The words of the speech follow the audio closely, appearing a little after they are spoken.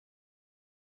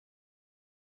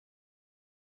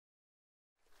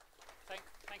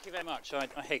Thank you very much.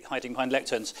 I hate hiding behind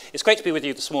lecterns. It's great to be with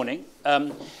you this morning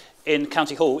in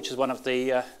County Hall, which is one of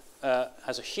the,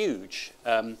 has a huge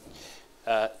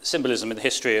symbolism in the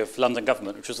history of London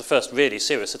government, which was the first really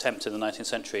serious attempt in the 19th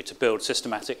century to build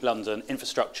systematic London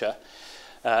infrastructure.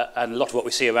 And a lot of what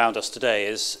we see around us today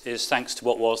is thanks to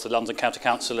what was the London County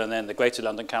Council and then the Greater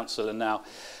London Council and now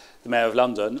the Mayor of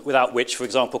London, without which, for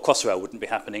example, Crossrail wouldn't be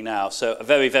happening now. So a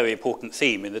very, very important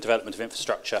theme in the development of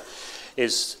infrastructure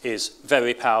is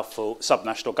very powerful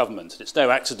subnational government. It's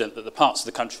no accident that the parts of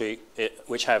the country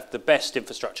which have the best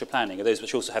infrastructure planning are those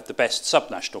which also have the best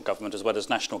subnational government as well as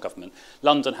national government.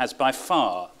 London has by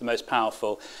far the most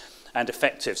powerful and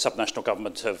effective subnational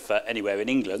government of anywhere in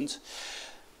England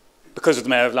because of the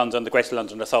Mayor of London, the Greater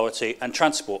London Authority and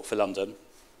Transport for London.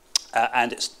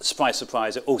 And it's, surprise,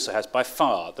 surprise, it also has by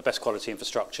far the best quality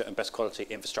infrastructure and best quality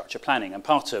infrastructure planning. And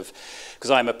part of,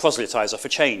 because I'm a proselytiser for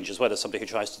change as well as somebody who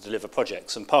tries to deliver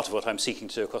projects, and part of what I'm seeking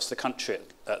to do across the country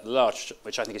at large,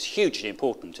 which I think is hugely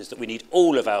important, is that we need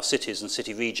all of our cities and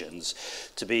city regions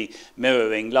to be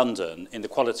mirroring London in the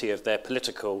quality of their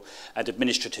political and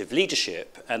administrative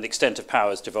leadership and the extent of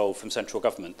powers devolved from central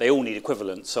government. They all need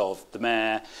equivalents of the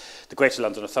Mayor, the Greater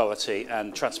London Authority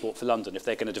and Transport for London if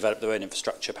they're going to develop their own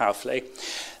infrastructure powerfully.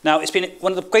 Now, it's been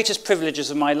one of the greatest privileges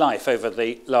of my life over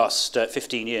the last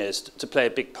 15 years to play a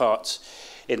big part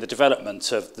in the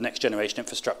development of the next generation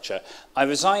infrastructure. I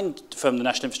resigned from the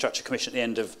National Infrastructure Commission at the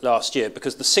end of last year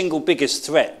because the single biggest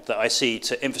threat that I see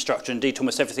to infrastructure, indeed to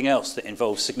almost everything else that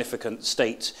involves significant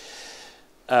state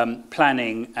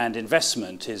planning and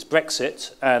investment, is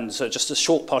Brexit. And so just a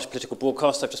short part of political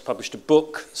broadcast, I've just published a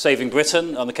book, Saving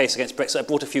Britain, on the case against Brexit. I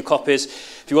bought a few copies.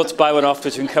 If you want to buy one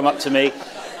afterwards, you can come up to me.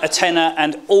 A tenner,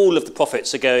 and all of the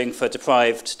profits are going for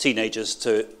deprived teenagers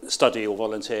to study or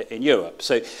volunteer in Europe.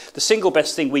 So the single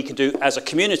best thing we can do as a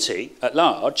community at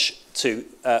large to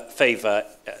favour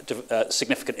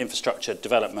significant infrastructure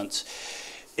development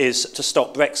is to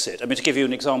stop Brexit. I mean, to give you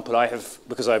an example, I have,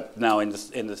 because I'm now in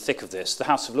the thick of this, the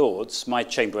House of Lords, my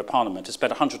Chamber of Parliament, has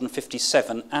spent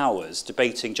 157 hours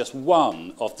debating just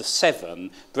one of the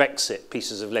 7 Brexit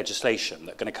pieces of legislation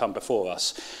that are going to come before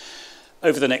us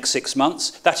over the next 6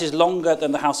 months. That is longer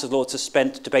than the House of Lords has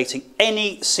spent debating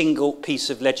any single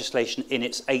piece of legislation in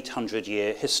its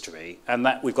 800-year history, and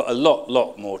that we've got a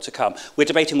lot more to come. We're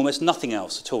debating almost nothing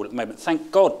else at all at the moment.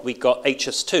 Thank God we got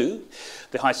HS2,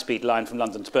 the high-speed line from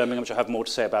London to Birmingham, which I have more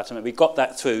to say about in a minute. We got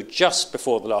that through just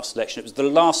before the last election. It was the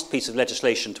last piece of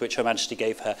legislation to which Her Majesty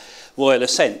gave her royal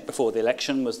assent before the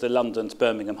election, was the London to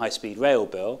Birmingham high-speed rail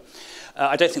bill.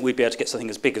 I don't think we'd be able to get something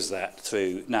as big as that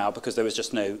through now because there is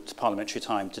just no parliamentary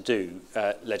time to do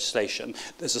legislation.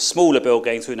 There's a smaller bill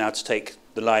going through now to take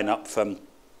the line up from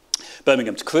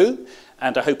Birmingham to Crewe,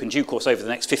 and I hope in due course over the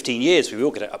next 15 years we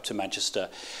will get it up to Manchester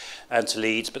and to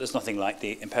Leeds, but there's nothing like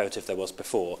the imperative there was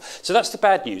before. So that's the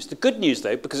bad news. The good news,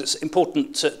 though, because it's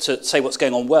important to say what's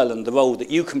going on well and the role that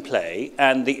you can play,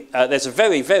 and there's a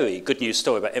very, very good news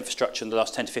story about infrastructure in the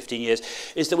last 10 to 15 years,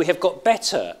 is that we have got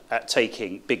better at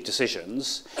taking big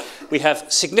decisions. We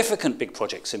have significant big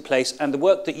projects in place, and the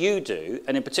work that you do,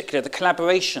 and in particular the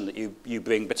collaboration that you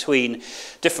bring between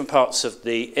different parts of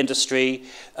the industry,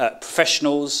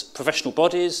 professionals, professional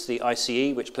bodies, the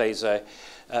ICE, which plays a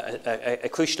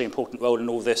crucially important role in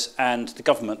all this, and the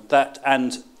government, that,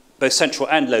 and both central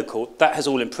and local, that has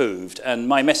all improved. And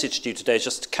my message to you today is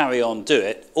just to carry on, do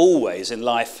it. Always in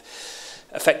life,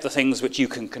 affect the things which you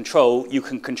can control. You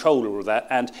can control all of that.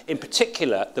 And in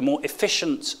particular, the more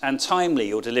efficient and timely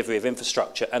your delivery of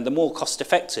infrastructure and the more cost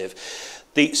effective,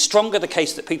 the stronger the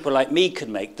case that people like me can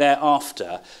make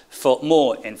thereafter for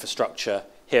more infrastructure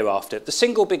hereafter. The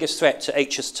single biggest threat to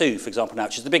HS2, for example, now,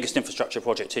 which is the biggest infrastructure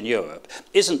project in Europe,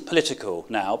 isn't political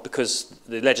now because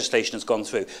the legislation has gone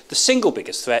through. The single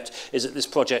biggest threat is that this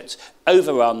project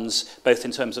overruns both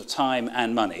in terms of time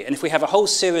and money. And if we have a whole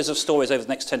series of stories over the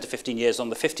next 10 to 15 years on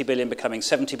the 50 billion becoming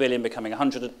 70 billion, becoming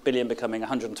 100 billion, becoming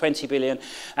 120 billion,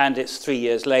 and it's 3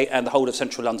 years late, and the whole of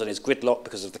central London is gridlocked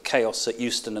because of the chaos at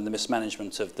Euston and the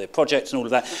mismanagement of the project and all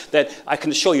of that, then I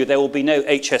can assure you there will be no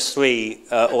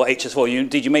HS3 or HS4.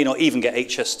 Indeed, you may not even get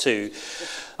HS2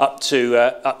 up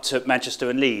to Manchester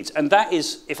and Leeds. And that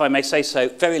is, if I may say so,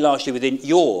 very largely within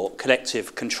your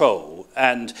collective control.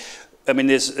 And I mean,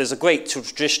 there's a great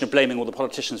tradition of blaming all the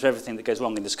politicians for everything that goes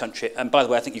wrong in this country. And by the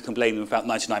way, I think you can blame them for about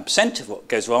 99% of what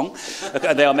goes wrong.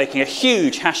 They are making a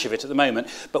huge hash of it at the moment.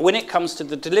 But when it comes to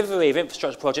the delivery of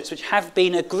infrastructure projects which have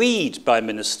been agreed by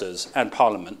ministers and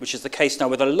Parliament, which is the case now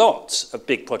with a lot of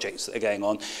big projects that are going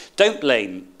on, don't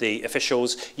blame the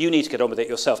officials. You need to get on with it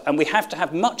yourself. And we have to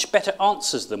have much better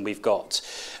answers than we've got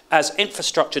as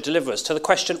infrastructure deliverers to the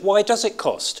question, why does it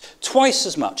cost twice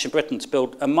as much in Britain to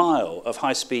build a mile of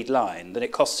high-speed line than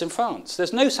it costs in France?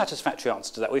 There's no satisfactory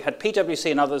answer to that. We've had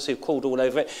PwC and others who've called all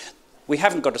over it. We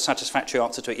haven't got a satisfactory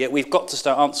answer to it yet. We've got to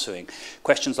start answering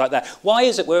questions like that. Why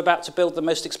is it we're about to build the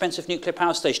most expensive nuclear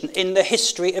power station in the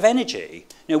history of energy?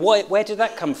 You know, where did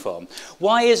that come from?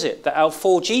 Why is it that our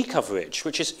 4G coverage,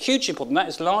 which is hugely important, that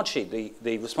is largely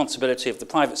the responsibility of the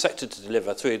private sector to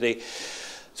deliver through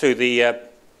the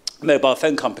mobile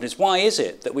phone companies, why is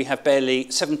it that we have barely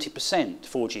 70%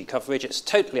 4G coverage? It's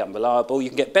totally unreliable. You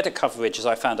can get better coverage, as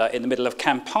I found out, in the middle of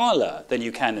Kampala than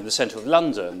you can in the centre of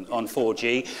London on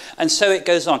 4G, and so it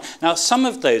goes on. Now, some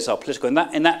of those are political. In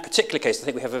that particular case, I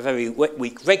think we have a very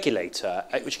weak regulator,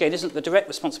 which again isn't the direct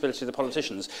responsibility of the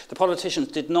politicians. The politicians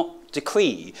did not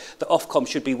decree that Ofcom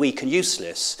should be weak and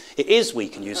useless. It is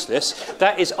weak and useless.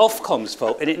 That is Ofcom's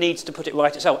fault, and it needs to put it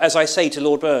right itself. As I say to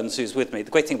Lord Burns, who's with me, the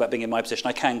great thing about being in my position,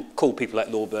 I can call people like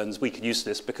Lord Burns weak and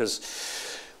useless because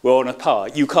we're on a par.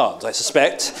 You can't, I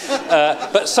suspect.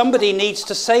 But somebody needs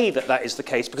to say that that is the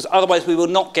case, because otherwise we will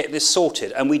not get this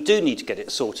sorted, and we do need to get it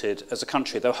sorted as a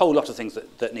country. There are a whole lot of things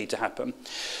that need to happen.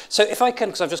 So if I can,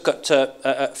 because I've just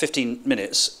got 15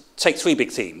 minutes, take three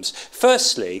big themes.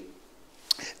 Firstly,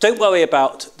 don't worry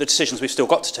about the decisions we've still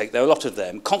got to take. There are a lot of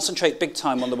them. Concentrate big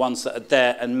time on the ones that are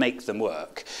there and make them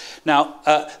work. Now,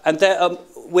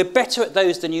 we're better at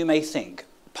those than you may think.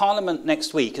 Parliament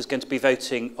next week is going to be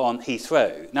voting on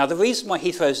Heathrow. Now, the reason why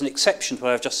Heathrow is an exception to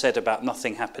what I've just said about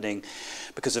nothing happening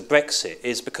because of Brexit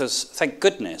is because, thank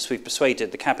goodness, we've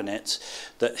persuaded the Cabinet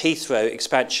that Heathrow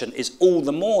expansion is all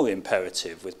the more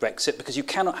imperative with Brexit, because you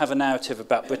cannot have a narrative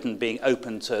about Britain being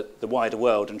open to the wider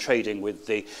world and trading with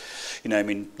the,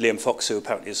 Liam Fox, who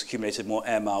apparently has accumulated more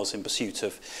air miles in pursuit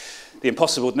of the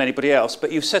impossible than anybody else,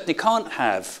 but you certainly can't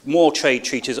have more trade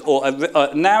treaties or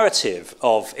a narrative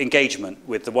of engagement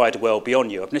with the wider world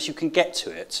beyond Europe unless you can get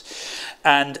to it.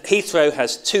 And Heathrow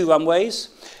has 2 runways.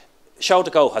 Charles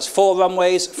de Gaulle has 4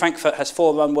 runways. Frankfurt has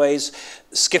 4 runways.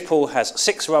 Schiphol has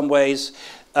 6 runways.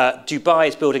 Dubai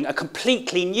is building a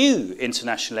completely new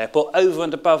international airport over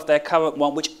and above their current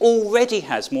one, which already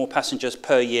has more passengers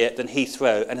per year than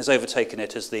Heathrow and has overtaken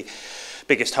it as the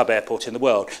biggest hub airport in the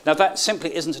world. Now, that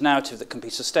simply isn't a narrative that can be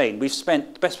sustained. We've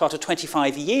spent the best part of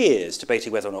 25 years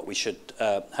debating whether or not we should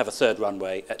have a 3rd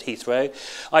runway at Heathrow.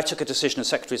 I took a decision as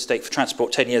Secretary of State for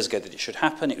Transport 10 years ago that it should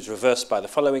happen. It was reversed by the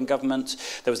following government.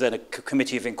 There was then a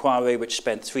committee of inquiry which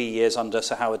spent 3 years under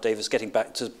Sir Howard Davis getting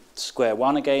back to square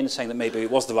one again, saying that maybe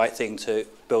it was the right thing to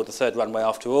build a 3rd runway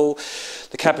after all.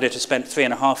 The Cabinet has spent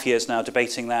 3.5 years now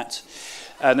debating that.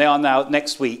 And they are now,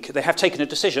 next week, they have taken a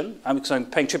decision, because I'm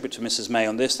paying tribute to Mrs May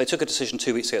on this. They took a decision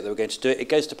 2 weeks ago that they were going to do it. It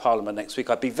goes to Parliament next week.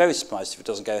 I'd be very surprised if it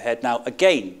doesn't go ahead. Now,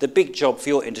 again, the big job for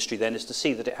your industry then is to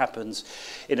see that it happens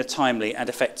in a timely and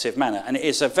effective manner. And it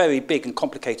is a very big and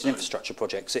complicated infrastructure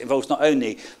project. So it involves not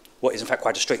only what is in fact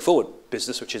quite a straightforward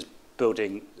business, which is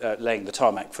laying the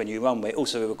tarmac for a new runway. It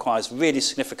also requires really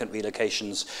significant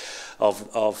relocations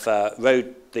of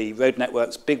the road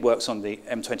networks, big works on the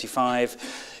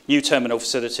M25, new terminal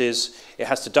facilities. It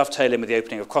has to dovetail in with the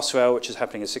opening of Crossrail, which is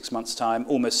happening in 6 months' time.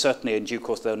 Almost certainly in due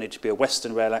course there'll need to be a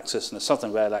western rail access and a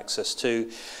southern rail access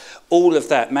too. All of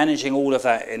that, managing all of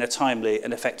that in a timely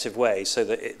and effective way so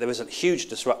that there isn't huge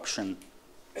disruption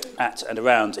at and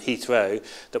around Heathrow,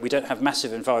 that we don't have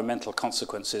massive environmental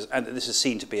consequences, and that this is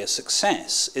seen to be a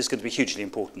success, is going to be hugely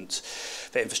important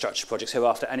for infrastructure projects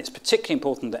hereafter. And it's particularly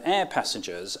important that air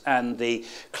passengers and the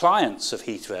clients of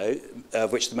Heathrow,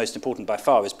 of which the most important by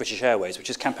far is British Airways, which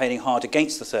is campaigning hard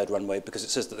against the 3rd runway because it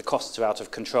says that the costs are out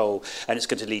of control and it's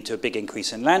going to lead to a big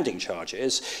increase in landing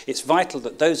charges. It's vital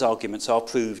that those arguments are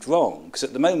proved wrong, because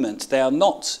at the moment they are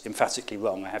not emphatically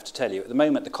wrong, I have to tell you. At the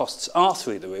moment the costs are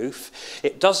through the roof.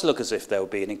 It does look as if there will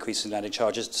be an increase in landing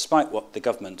charges, despite what the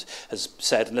government has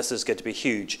said, unless there's going to be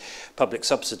huge public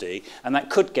subsidy, and that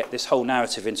could get this whole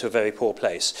narrative into a very poor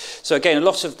place. So again, a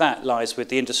lot of that lies with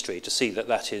the industry to see that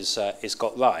that is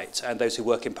got right, and those who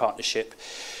work in partnership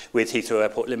with Heathrow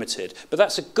Airport Limited. But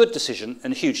that's a good decision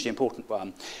and a hugely important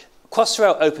one.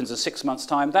 Crossrail opens in 6 months'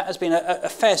 time. That has been a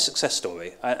fair success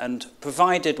story, and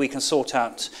provided we can sort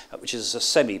out, which is a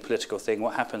semi-political thing,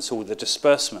 what happens to all the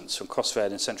disbursements from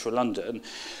Crossrail in central London,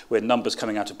 where numbers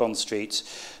coming out of Bond Street,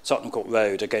 Tottenham Court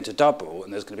Road are going to double,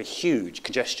 and there's going to be huge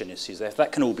congestion issues there. If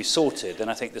that can all be sorted, then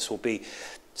I think this will be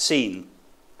seen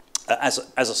as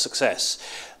a success.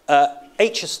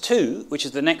 HS2, which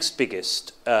is the next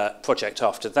biggest project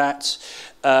after that,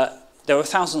 there are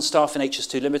 1,000 staff in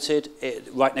HS2 Limited,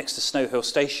 right next to Snow Hill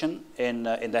Station in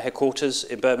their headquarters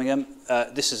in Birmingham.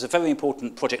 This is a very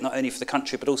important project, not only for the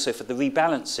country, but also for the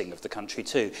rebalancing of the country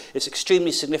too. It's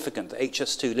extremely significant that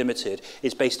HS2 Limited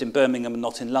is based in Birmingham and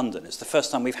not in London. It's the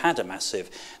first time we've had a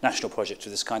massive national project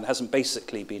of this kind that hasn't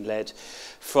basically been led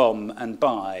from and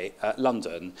by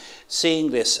London.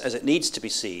 Seeing this as it needs to be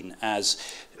seen as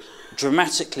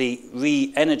dramatically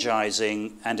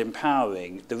re-energising and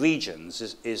empowering the regions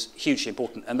is hugely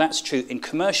important. And that's true in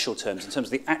commercial terms, in terms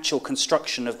of the actual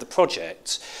construction of the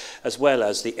project, as well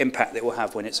as the impact that it will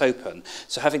have when it's open.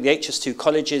 So having the HS2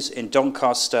 colleges in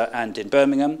Doncaster and in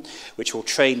Birmingham, which will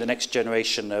train the next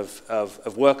generation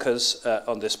of workers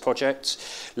on this project,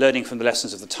 learning from the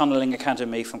lessons of the Tunnelling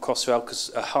Academy from Crossrail, because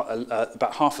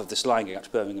about half of this line going up to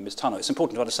Birmingham is tunnel. It's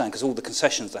important to understand, because all the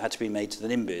concessions that had to be made to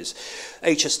the NIMBYs,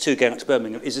 HS2 going up to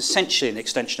Birmingham is essentially an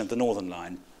extension of the Northern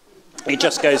Line. It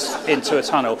just goes into a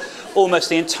tunnel almost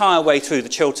the entire way through the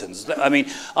Chilterns. I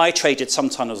mean, I traded some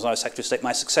tunnels when I was Secretary of State.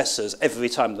 My successors, every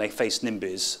time they faced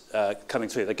NIMBYs coming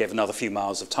through, they gave another few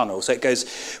miles of tunnel. So it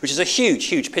goes, which is a huge,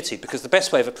 huge pity, because the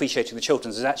best way of appreciating the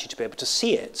Chilterns is actually to be able to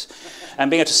see it.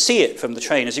 And being able to see it from the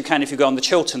train, as you can if you go on the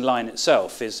Chiltern line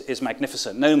itself, is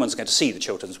magnificent. No one's going to see the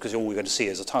Chilterns, because all we're going to see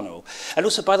is a tunnel. And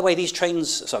also, by the way, these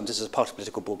trains, so this is a part of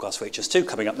political broadcast for HS2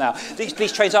 coming up now,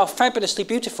 these trains are fabulously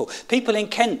beautiful. People in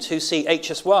Kent who see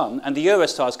HS1 and the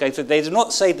Eurostars going through, they do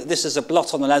not say that this is a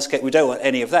blot on the landscape, we don't want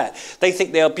any of that. They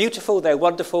think they are beautiful, they're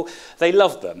wonderful, they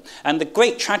love them. And the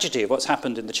great tragedy of what's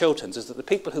happened in the Chilterns is that the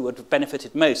people who would have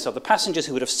benefited most are the passengers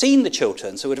who would have seen the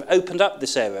Chilterns, who would have opened up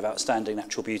this area of outstanding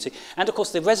natural beauty, and of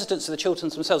course the residents of the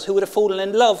Chilterns themselves, who would have fallen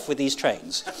in love with these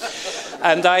trains.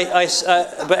 And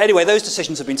but anyway, those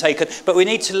decisions have been taken, but we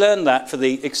need to learn that for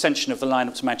the extension of the line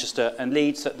up to Manchester and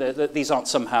Leeds, that these aren't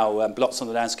somehow blots on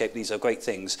the landscape, these are great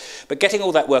things. But getting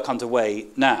all that work underway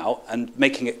now and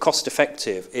making it cost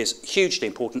effective is hugely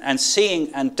important, and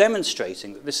seeing and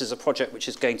demonstrating that this is a project which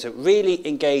is going to really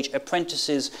engage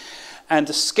apprentices and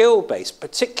the skill base,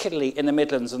 particularly in the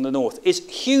Midlands and the North, is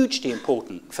hugely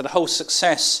important for the whole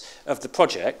success of the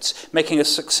project. Making a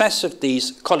success of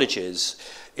these colleges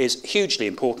is hugely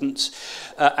important,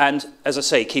 and as I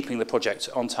say, keeping the project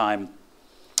on time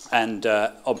and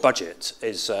on budget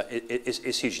is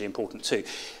hugely important too.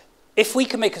 If we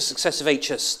can make a success of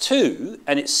HS2,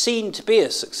 and it's seen to be a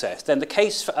success, then the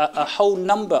case for a whole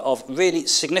number of really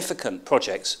significant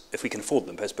projects, if we can afford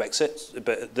them post-Brexit,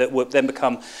 but that will then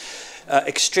become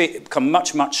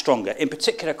much, much stronger. In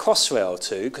particular, Crossrail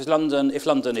too, because if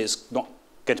London is not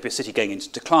going to be a city going into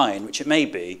decline, which it may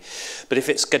be, but if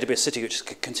it's going to be a city which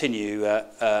can continue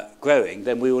growing,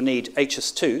 then we will need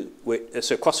HS2,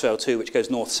 so Crossrail 2, which goes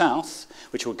north-south,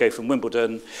 which will go from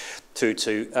Wimbledon through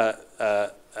to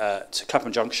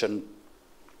Clapham Junction,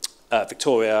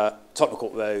 Victoria, Tottenham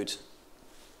Court Road,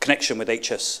 connection with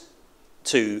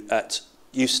HS2 at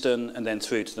Euston, and then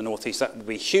through to the northeast. That would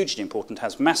be hugely important,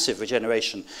 has massive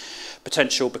regeneration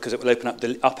potential, because it will open up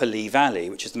the Upper Lee Valley,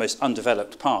 which is the most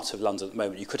undeveloped part of London at the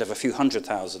moment. You could have a few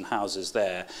 100,000 houses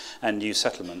there and new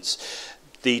settlements.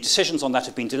 The decisions on that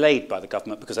have been delayed by the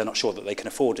government because they're not sure that they can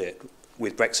afford it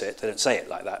with Brexit. They don't say it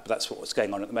like that, but that's what's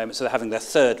going on at the moment. So they're having their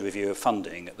third review of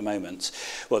funding at the moment.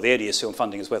 Well, the only issue on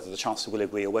funding is whether the Chancellor will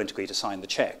agree or won't agree to sign the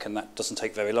cheque, and that doesn't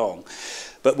take very long.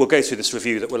 But we'll go through this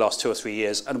review that will last 2 or 3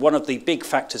 years, and one of the big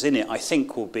factors in it, I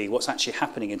think, will be what's actually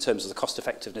happening in terms of the cost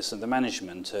effectiveness and the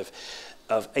management of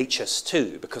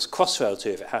HS2, because Crossrail 2,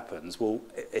 if it happens, will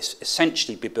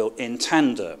essentially be built in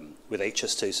tandem with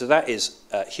HS2. So that is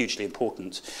hugely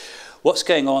important. What's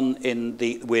going on in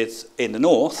the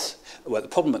north? Well, the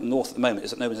problem at the north at the moment is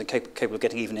that no one's capable of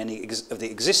getting even any of the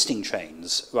existing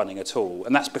trains running at all,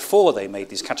 and that's before they made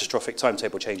these catastrophic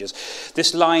timetable changes.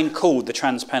 This line called the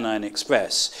Trans-Pennine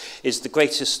Express is the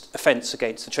greatest offence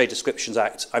against the Trade Descriptions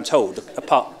Act, I'm told,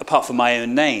 apart from my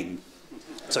own name.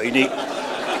 So you need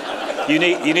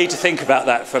to think about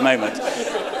that for a moment.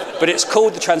 But it's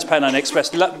called the Trans-Pennine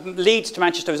Express. Leeds to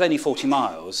Manchester is only 40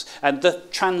 miles, and the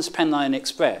Trans-Pennine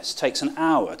Express takes an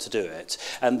hour to do it.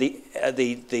 And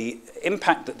the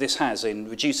impact that this has in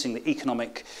reducing the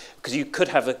economic, because you could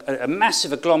have a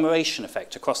massive agglomeration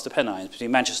effect across the Pennines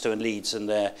between Manchester and Leeds and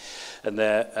their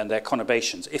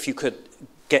conurbations. If you could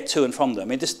get to and from them. I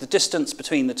mean, the distance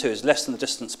between the two is less than the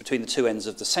distance between the two ends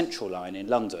of the Central line in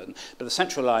London, but the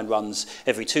Central line runs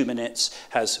every 2 minutes,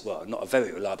 has, well, not a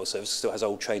very reliable service, still has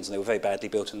old trains and they were very badly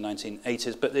built in the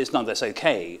 1980s, but it's nonetheless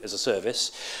okay as a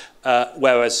service,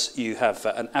 whereas you have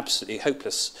an absolutely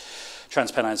hopeless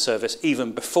Transpennine service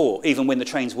even when the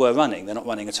trains were running. They're not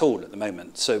running at all at the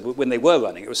moment. So when they were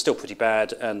running, it was still pretty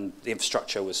bad and the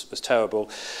infrastructure was terrible.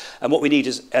 And what we need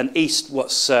is an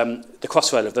the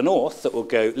Crossrail of the North that will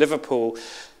go Liverpool,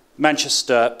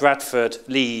 Manchester, Bradford,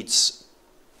 Leeds,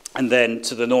 and then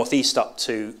to the northeast up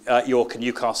to York and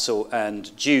Newcastle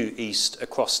and due east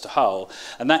across to Hull.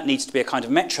 And that needs to be a kind of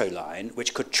metro line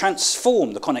which could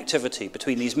transform the connectivity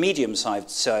between these medium-sized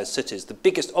cities. The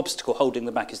biggest obstacle holding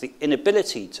them back is the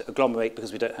inability to agglomerate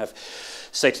because we don't have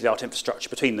state-of-the-art infrastructure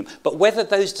between them. But whether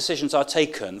those decisions are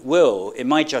taken will, in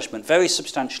my judgment, very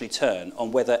substantially turn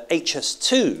on whether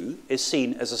HS2 is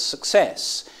seen as a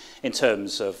success in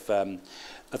terms of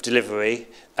delivery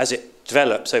as it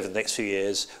develops over the next few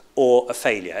years, or a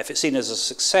failure. If it's seen as a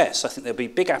success, I think there'll be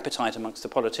big appetite amongst the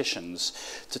politicians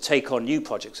to take on new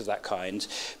projects of that kind,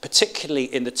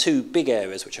 particularly in the two big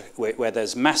areas where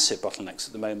there's massive bottlenecks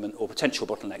at the moment, or potential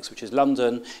bottlenecks, which is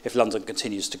London, if London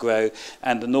continues to grow,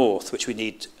 and the North, which we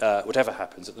need whatever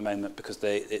happens at the moment, because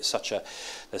the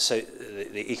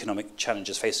economic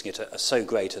challenges facing it are so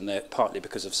great, and they're partly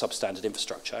because of substandard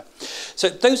infrastructure. So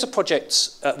those are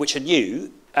projects which are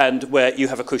new, and where you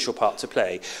have a crucial part to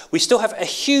play. We still have a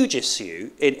huge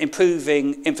issue in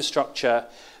improving infrastructure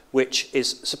which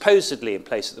is supposedly in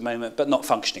place at the moment but not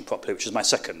functioning properly, which is my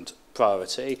second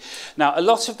priority. Now, a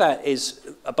lot of that is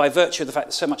by virtue of the fact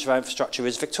that so much of our infrastructure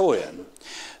is Victorian.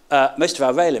 Most of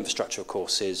our rail infrastructure, of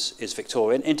course, is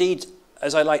Victorian. Indeed,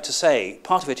 as I like to say,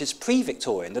 part of it is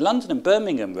pre-Victorian. The London and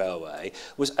Birmingham Railway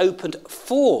was opened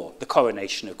for the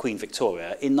coronation of Queen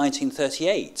Victoria in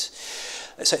 1938.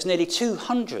 So it's nearly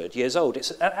 200 years old.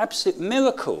 It's an absolute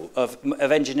miracle of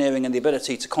engineering and the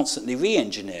ability to constantly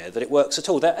re-engineer that it works at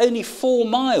all. There are only 4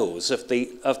 miles of the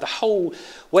whole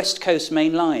West Coast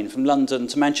main line from London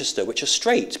to Manchester, which are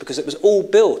straight because it was all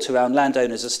built around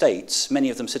landowners' estates,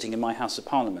 many of them sitting in my House of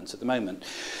Parliament at the moment,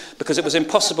 because it was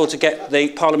impossible to get the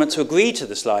Parliament to agree to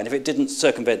this line if it didn't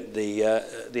circumvent the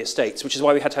estates, which is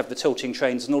why we had to have the tilting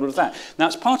trains and all of that. Now,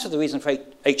 it's part of the reason for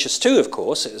HS2, of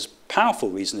course. It is powerful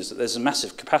reason is that there's a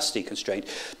massive capacity constraint,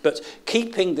 but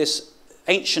keeping this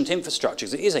ancient infrastructure,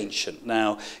 because it is ancient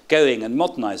now, going and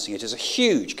modernising it is a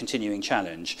huge continuing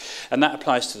challenge. And that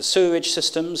applies to the sewerage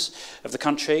systems of the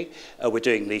country. We're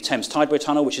doing the Thames Tideway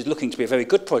Tunnel, which is looking to be a very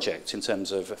good project in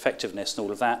terms of effectiveness and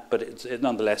all of that, but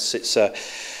nonetheless it's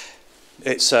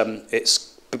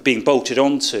being bolted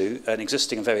onto an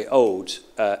existing and very old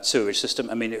sewerage system.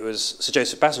 I mean, it was Sir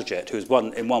Joseph Bazalgette, who was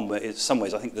in some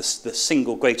ways, I think, the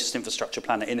single greatest infrastructure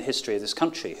planner in the history of this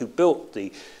country, who built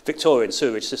the Victorian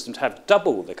sewerage system to have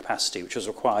double the capacity which was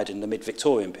required in the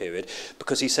mid-Victorian period,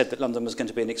 because he said that London was going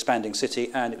to be an expanding city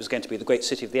and it was going to be the great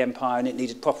city of the empire and it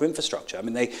needed proper infrastructure. I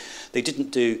mean, they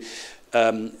didn't do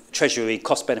Treasury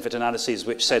cost-benefit analyses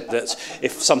which said that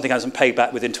if something hasn't paid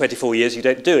back within 24 years, you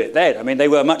don't do it then. I mean, they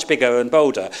were much bigger and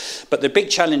bolder. But the big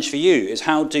challenge for you is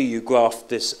how do you graft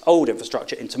this old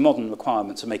infrastructure into modern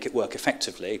requirements and make it work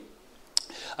effectively?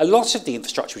 A lot of the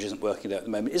infrastructure which isn't working there at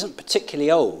the moment isn't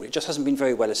particularly old. It just hasn't been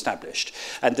very well established.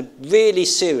 And the really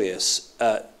serious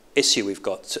issue we've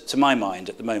got, to my mind,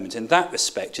 at the moment in that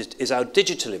respect is our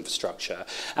digital infrastructure.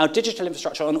 Our digital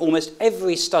infrastructure on almost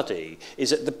every study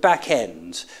is at the back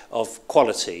end of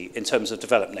quality in terms of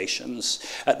developed nations,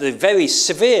 at the very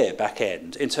severe back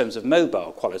end in terms of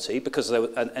mobile quality, because there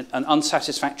was an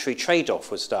unsatisfactory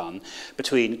trade-off was done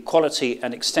between quality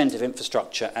and extent of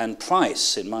infrastructure and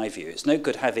price, in my view. It's no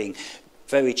good having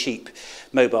very cheap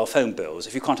mobile phone bills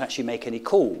if you can't actually make any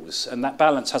calls, and that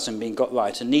balance hasn't been got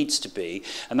right and needs to be,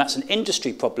 and that's an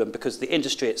industry problem because the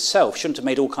industry itself shouldn't have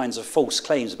made all kinds of false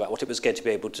claims about what it was going to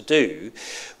be able to do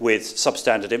with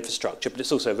substandard infrastructure, but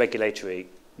it's also a regulatory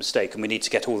mistake and we need to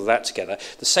get all of that together.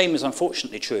 The same is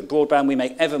unfortunately true in broadband. We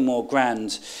make ever more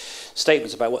grand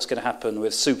statements about what's going to happen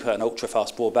with super and ultra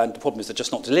fast broadband. The problem is they're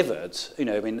just not delivered. You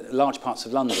know, I mean, large parts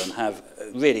of London have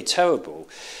really terrible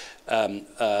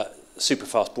super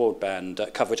fast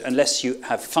broadband coverage unless you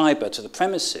have fibre to the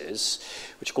premises,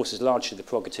 which of course is largely the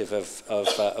prerogative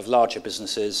of larger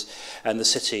businesses and the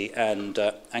city and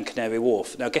Canary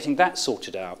Wharf. Now, getting that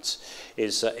sorted out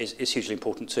is hugely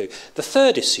important too. The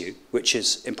third issue, which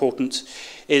is important,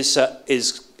 is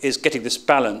getting this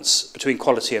balance between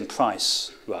quality and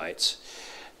price right.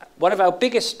 One of our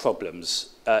biggest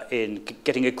problems in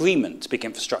getting agreement to big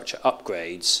infrastructure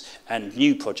upgrades and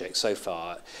new projects so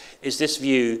far is this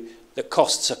view that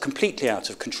costs are completely out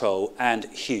of control and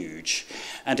huge.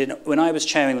 And when I was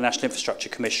chairing the National Infrastructure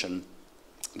Commission,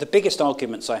 the biggest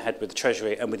arguments I had with the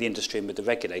Treasury and with the industry and with the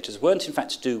regulators weren't in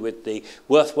fact to do with the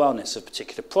worthwhileness of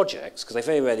particular projects, because they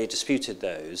very rarely disputed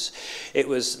those. It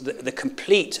was the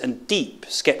complete and deep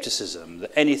scepticism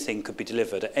that anything could be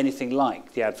delivered at anything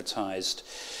like the advertised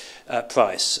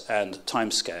price and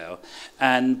timescale.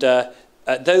 And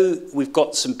though we've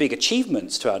got some big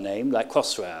achievements to our name, like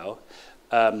Crossrail,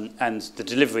 and the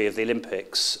delivery of the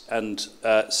Olympics and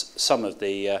some of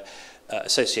the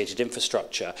associated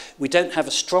infrastructure, we don't have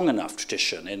a strong enough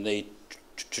tradition in the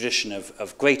tradition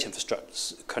of great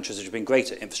infrastructure, countries which have been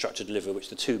great at infrastructure delivery, which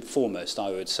the two foremost,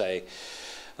 I would say,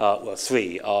 well,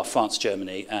 three are France,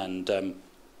 Germany, and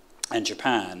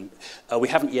Japan. We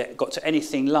haven't yet got to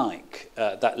anything like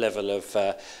that level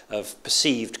of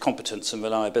perceived competence and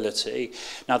reliability.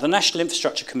 Now, the National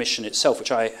Infrastructure Commission itself,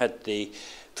 which I had the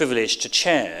privilege to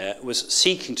chair, was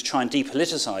seeking to try and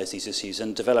depoliticise these issues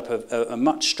and develop a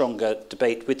much stronger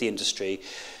debate with the industry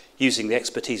using the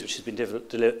expertise which has been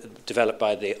developed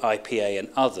by the IPA and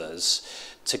others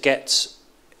to get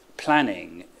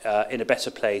planning in a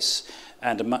better place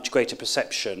and a much greater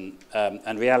perception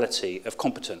and reality of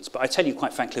competence. But I tell you,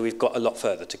 quite frankly, we've got a lot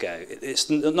further to go. It's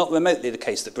not remotely the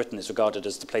case that Britain is regarded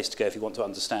as the place to go if you want to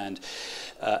understand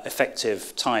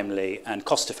effective, timely, and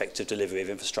cost-effective delivery of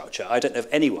infrastructure. I don't know of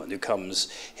anyone who comes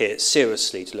here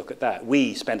seriously to look at that.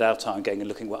 We spend our time going and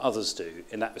looking what others do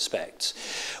in that respect.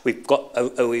 We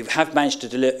have managed to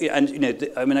deliver, and you know,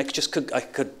 I mean, I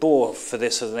could bore for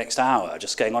this for the next hour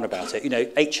just going on about it. You know,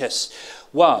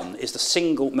 HS1 is the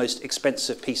single most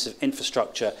expensive piece of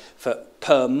infrastructure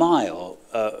per mile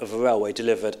of a railway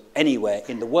delivered anywhere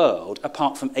in the world,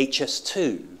 apart from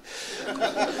HS2.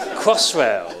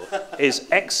 Crossrail is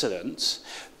excellent,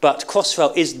 but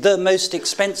Crossrail is the most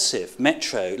expensive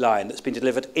metro line that's been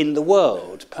delivered in the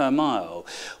world per mile.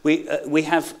 We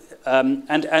have,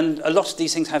 and a lot of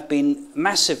these things have been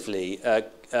massively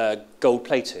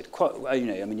gold-plated. You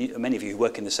know, I mean, many of you who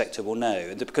work in the sector will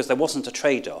know, because there wasn't a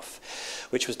trade-off,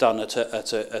 which was done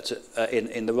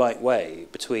in the right way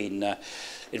between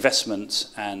investment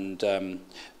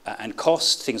and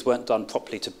cost. Things weren't done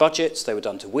properly to budgets, they were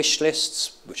done to wish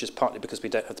lists, which is partly because we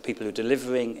don't have the people who are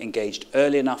delivering engaged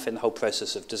early enough in the whole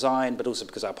process of design, but also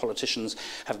because our politicians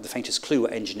haven't the faintest clue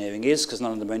what engineering is, because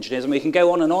none of them are engineers. I mean, we can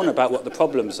go on and on about what the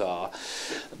problems are,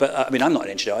 but I mean, I'm not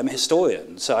an engineer, I'm a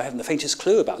historian, so I haven't the faintest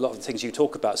clue about a lot of the things you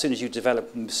talk about. As soon as you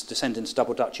develop and descend into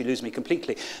double Dutch, you lose me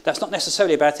completely. That's not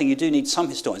necessarily a bad thing. You do need some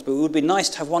historians, but it would be nice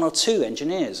to have one or two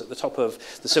engineers at the top of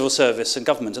the civil service and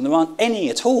government, and there aren't any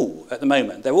at all at the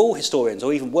moment. They're all historians,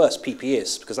 or even worse,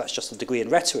 PPists, because that's just a degree in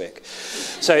rhetoric.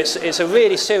 So it's a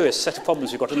really serious set of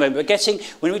problems we've got at the moment.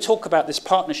 But when we talk about this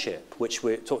partnership, which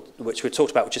we've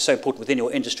talked about, which is so important within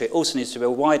your industry, it also needs to be a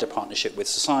wider partnership with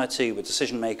society, with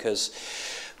decision makers,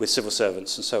 with civil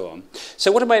servants, and so on.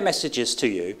 So one of my messages to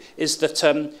you is that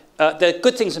there are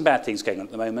good things and bad things going on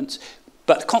at the moment,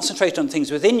 but concentrate on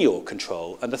things within your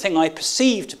control. And the thing I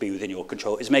perceive to be within your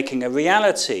control is making a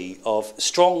reality of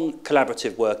strong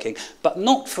collaborative working, but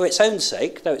not for its own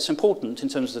sake, though it's important in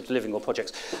terms of delivering your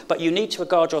projects, but you need to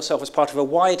regard yourself as part of a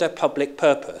wider public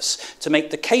purpose to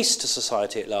make the case to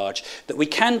society at large that we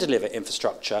can deliver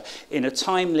infrastructure in a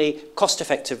timely,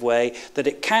 cost-effective way, that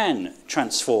it can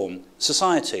transform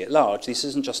society at large. This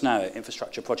isn't just now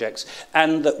infrastructure projects,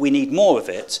 and that we need more of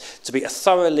it to be a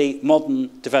thoroughly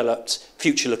modern, developed,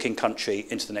 future-looking country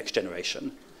into the next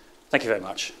generation. Thank you very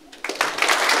much.